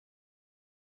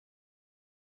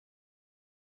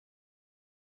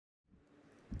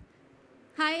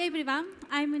Hi everyone,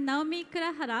 I'm Naomi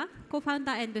Kurahara, co-founder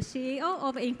and CEO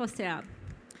of Infostellar.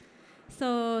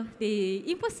 So the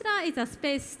Infostellar is a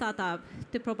space startup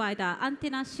to provide an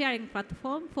antenna sharing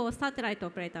platform for satellite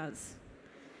operators.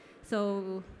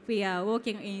 So we are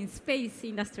working in space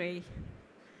industry.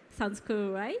 Sounds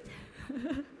cool, right?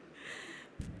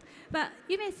 But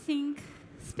you may think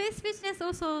space business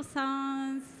also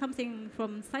sounds something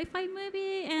from sci-fi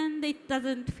movie and it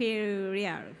doesn't feel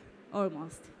real,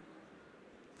 almost.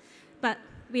 But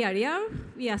we are real,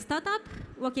 we are a startup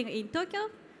working in Tokyo.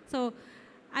 So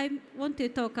I want to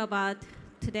talk about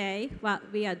today what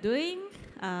we are doing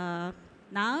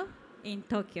now in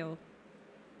Tokyo.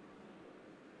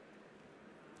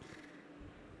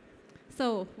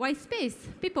 So why space?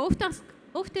 People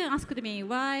often ask me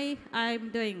why I'm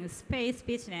doing space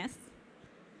business.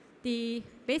 The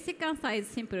basic answer is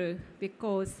simple,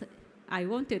 because I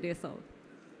want to do so.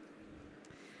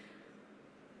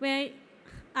 When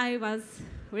I was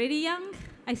really young,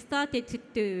 I started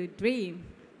to dream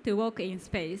to work in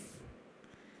space.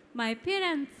 My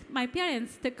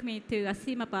parents took me to a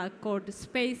theme park called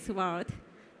Space World.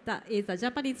 That is a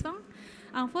Japanese one.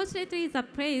 Unfortunately, the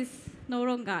place no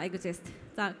longer exists.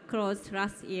 That closed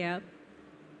last year.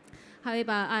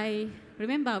 However, I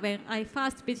remember when I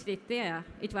first visited there,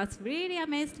 it was really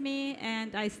amazed me,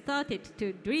 and I started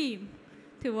to dream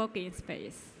to work in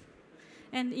space.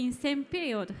 And in same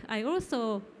period, I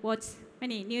also watched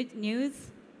many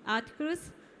news articles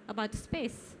about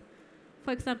space.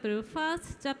 For example,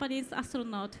 first Japanese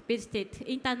astronaut visited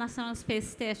International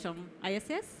Space Station,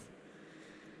 ISS.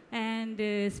 And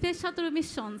space shuttle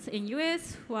missions in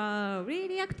US were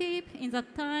really active in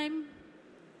that time.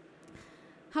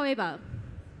 However,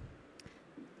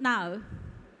 now,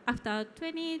 after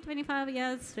 25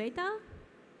 years later,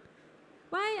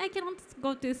 why I cannot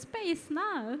go to space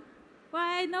now?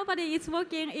 Why nobody is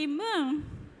working in moon?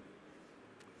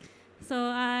 So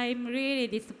I'm really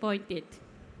disappointed.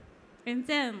 And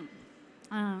then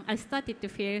I started to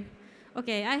feel,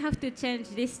 okay, I have to change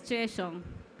this situation.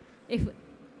 If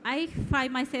I fly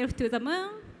myself to the moon,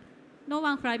 no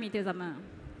one fly me to the moon.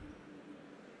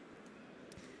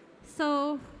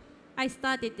 So I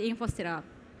started Infostellar.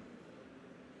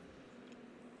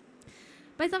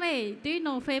 By the way, do you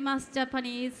know famous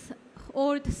Japanese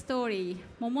old story,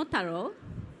 Momotaro?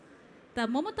 The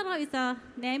Momotaro is the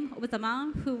name of the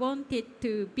man who wanted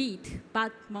to beat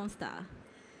bad monster.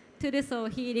 To do so,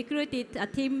 he recruited a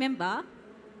team member,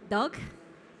 dog,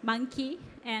 monkey,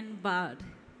 and bird.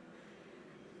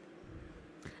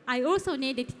 I also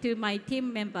needed to my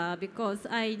team member because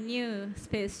I knew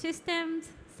space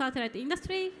systems, satellite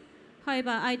industry.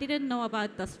 However, I didn't know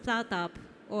about the startup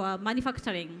or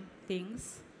manufacturing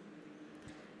things.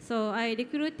 So I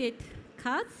recruited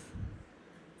Kaz,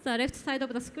 the left side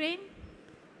of the screen.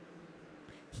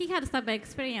 He had some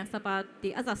experience about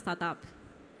the other startup.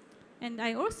 And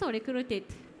I also recruited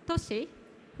Toshi,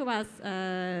 who was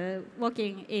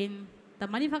working in the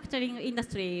manufacturing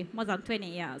industry more than 20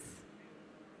 years.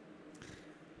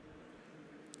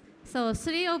 So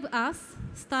 3 of us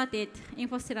started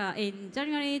Infostellar in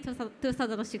January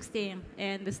 2016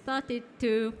 and started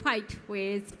to fight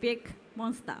with big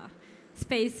monster,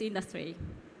 space industry.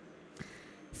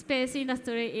 Space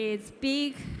industry is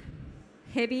big,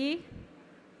 heavy,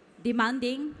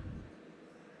 demanding,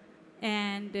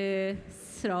 and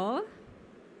slow,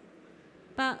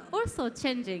 but also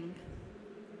changing.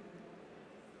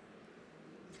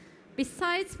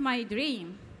 Besides my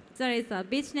dream, there is a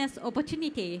business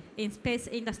opportunity in space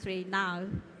industry now.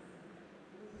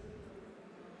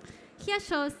 Here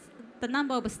shows the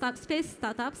number of space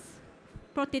startups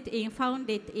plotted in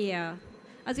founded year.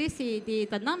 As you see,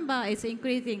 the number is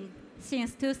increasing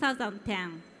since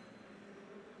 2010.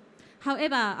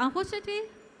 However, unfortunately,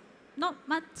 not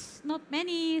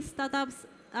many startups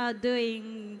are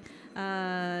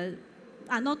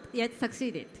not yet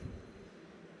succeeded.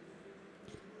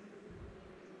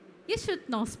 You should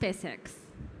know SpaceX.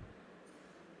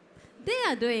 They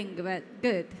are doing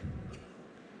good.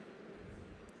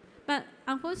 But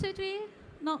unfortunately,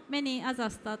 not many other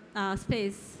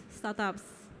space startups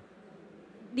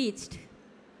reached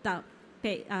the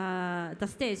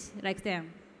stage like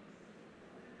them.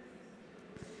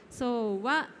 So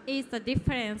what is the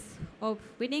difference of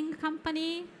winning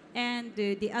company and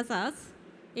the others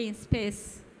in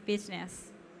space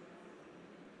business?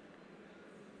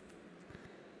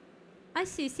 I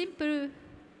see simple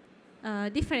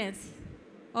difference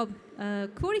of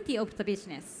quality of the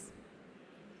business.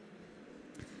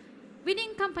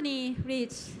 Winning company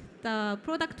reach the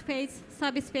product phase,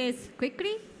 service phase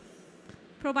quickly,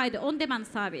 provide on-demand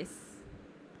service.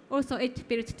 Also, it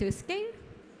built to scale,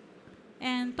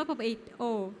 and top of it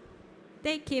all,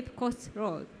 they keep costs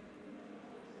low.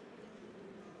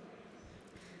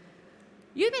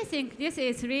 You may think this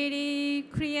is really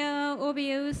clear,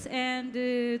 obvious, and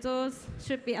those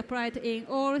should be applied in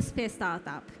all space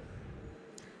startups.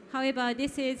 However,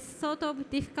 this is sort of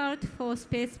difficult for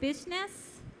space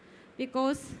business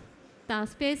because the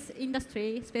space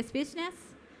industry, space business,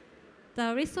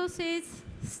 the resources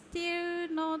still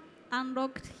not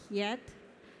unlocked yet,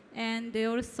 and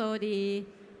also the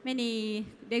many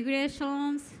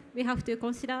regulations we have to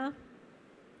consider,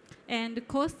 and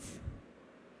costs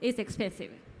is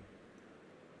expensive.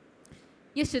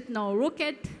 You should know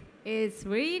rocket is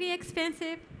really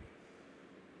expensive,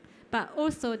 but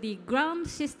also the ground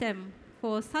system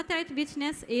for satellite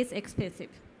business is expensive.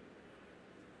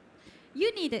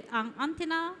 You need an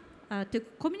antenna to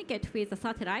communicate with the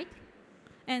satellite,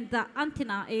 and the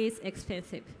antenna is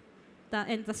expensive.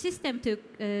 And the system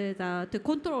to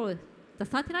control the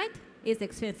satellite is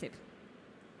expensive.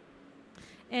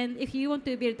 And if you want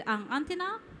to build an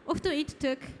antenna, often it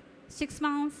took 6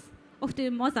 months,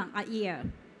 often more than a year.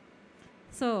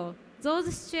 So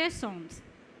those situations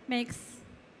makes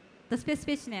the space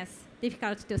business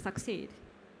difficult to succeed.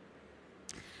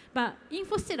 But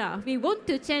Infostellar, we want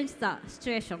to change the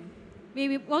situation.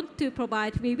 We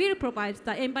will provide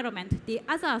the environment the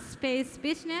other space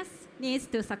business needs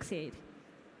to succeed.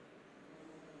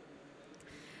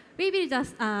 We built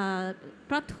a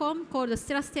platform called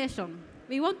Stellar Station.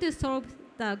 We want to solve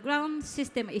the ground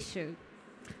system issue.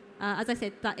 As I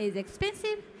said, that is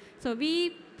expensive, so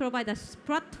we provide a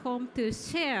platform to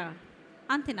share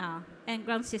antenna and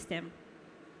ground system.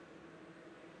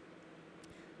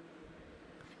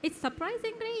 It's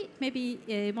surprisingly,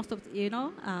 maybe most of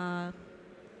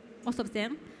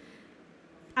them,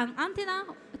 an antenna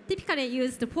typically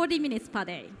used 40 minutes per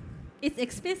day. It's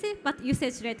expensive, but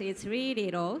usage rate is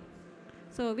really low.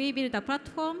 So we build a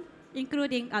platform,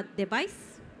 including a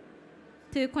device,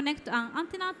 to connect an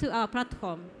antenna to our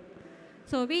platform.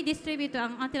 So we distribute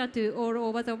an antenna to all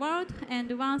over the world,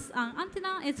 and once an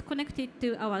antenna is connected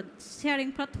to our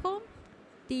sharing platform,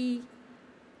 the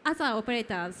other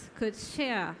operators could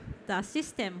share the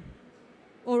system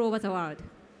all over the world.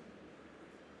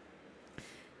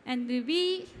 And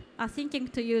we are thinking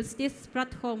to use this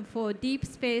platform for deep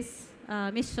space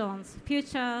missions,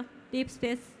 future deep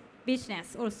space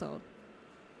business also.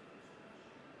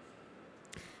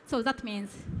 So that means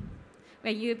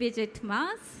when you visit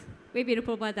Mars, we will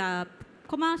provide a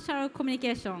commercial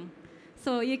communication.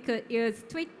 So you could use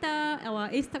Twitter or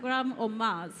Instagram on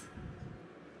Mars.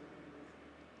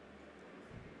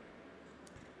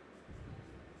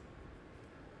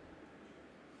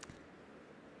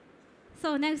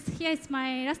 So next, here is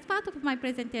my last part of my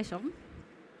presentation.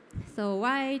 So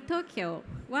why Tokyo?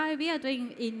 Why we are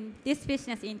doing in this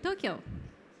business in Tokyo?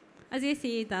 As you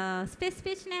see, the space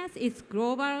business is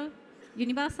global,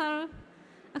 universal.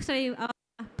 Actually, our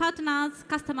partners,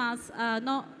 customers,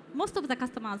 most of the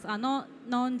customers are not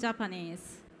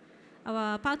non-Japanese.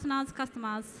 Our partners,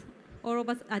 customers, all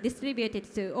over are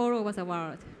distributed to all over the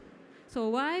world. So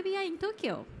why we are in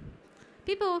Tokyo?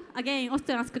 People, again,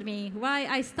 often ask me why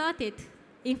I started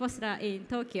Infostellar in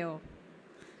Tokyo.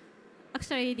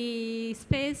 Actually, the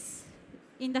space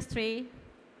industry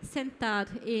centered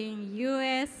in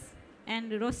US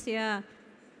and Russia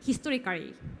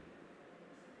historically.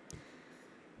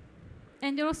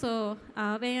 And also,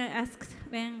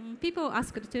 when people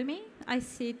asked to me, I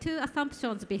see two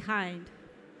assumptions behind.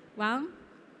 One,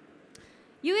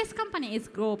 US company is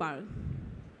global.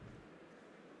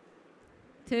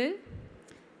 Two,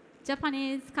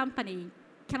 Japanese company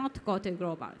cannot go to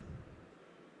global.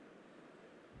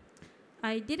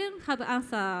 I didn't have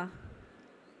answer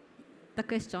the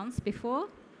questions before.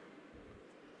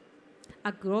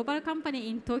 A global company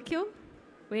in Tokyo?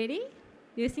 Really?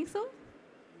 Do you think so?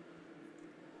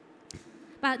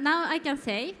 But now I can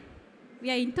say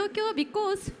we are in Tokyo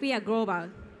because we are global.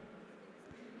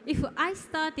 If I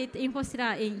started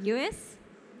Infostellar in US,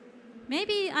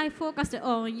 maybe I focused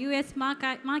on US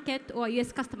market or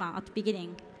US customer at the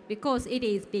beginning because it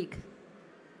is big.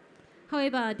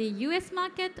 However, the US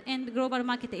market and global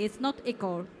market is not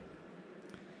equal.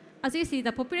 As you see,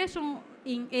 the population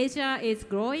in Asia is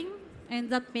growing, and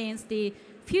that means the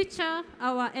future,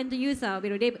 our end user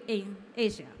will live in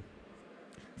Asia.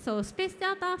 So space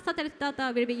data, satellite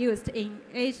data will be used in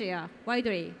Asia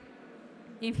widely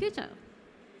in future.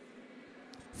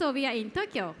 So we are in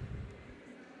Tokyo.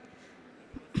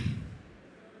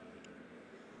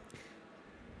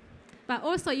 But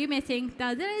also you may think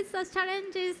that there is a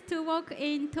challenges to work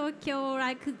in Tokyo,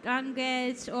 like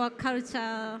language or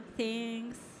culture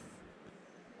things.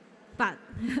 But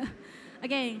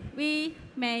Again, we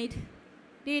made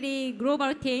really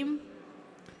global team.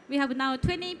 We have now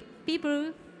 20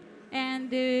 people,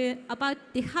 and about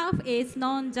the half is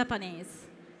non-Japanese.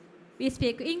 We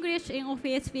speak English in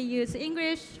office. We use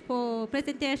English for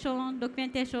presentation,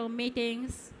 documentation,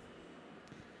 meetings.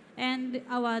 And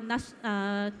our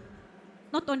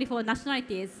not only for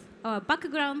nationalities, our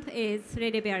background is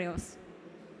really various.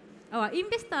 Our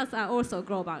investors are also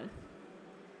global.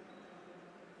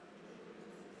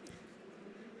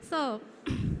 So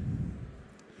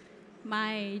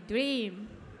my dream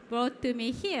brought to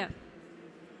me here.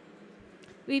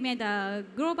 We made a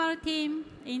global team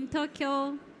in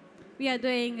Tokyo. We are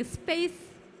doing space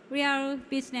real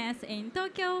business in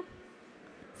Tokyo.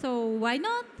 So why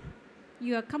not?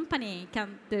 Your company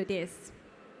can do this.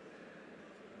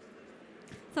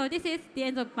 So this is the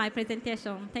end of my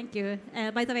presentation. Thank you.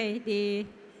 By the way,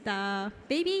 the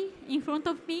baby in front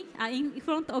of me, in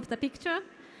front of the picture,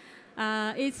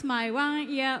 it's my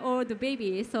 1-year-old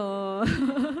baby. So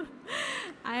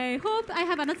I hope I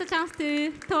have another chance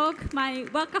to talk my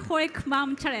workaholic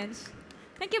mom challenge.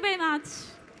 Thank you very much.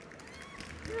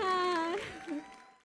 Bye.